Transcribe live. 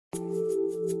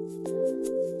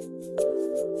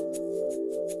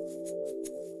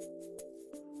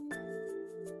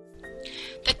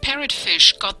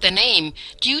parrotfish got their name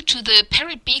due to the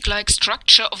parrot beak-like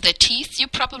structure of their teeth, you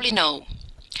probably know.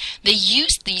 They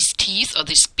used these teeth, or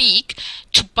this beak,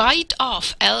 to bite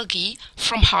off algae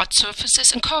from hard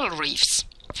surfaces and coral reefs.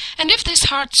 And if this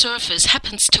hard surface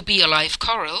happens to be a live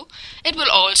coral, it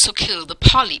will also kill the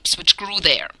polyps which grew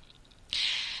there.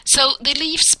 So they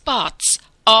leave spots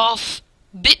of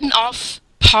bitten off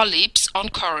polyps on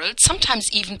corals,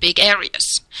 sometimes even big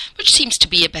areas, which seems to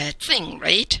be a bad thing,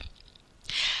 right?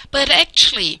 But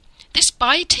actually, this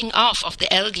biting off of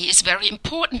the algae is very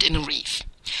important in a reef,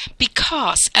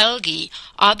 because algae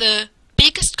are the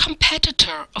biggest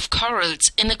competitor of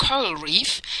corals in a coral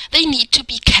reef. They need to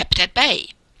be kept at bay.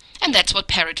 And that's what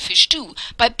parrotfish do,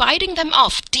 by biting them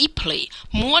off deeply,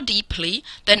 more deeply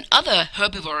than other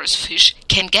herbivorous fish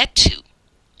can get to.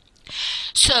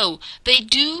 So they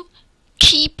do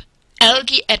keep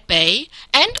algae at bay,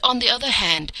 and on the other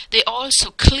hand, they also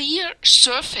clear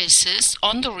surfaces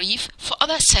on the reef for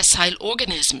other sessile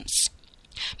organisms.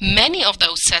 Many of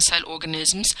those sessile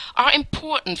organisms are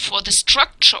important for the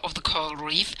structure of the coral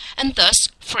reef and thus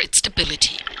for its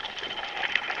stability.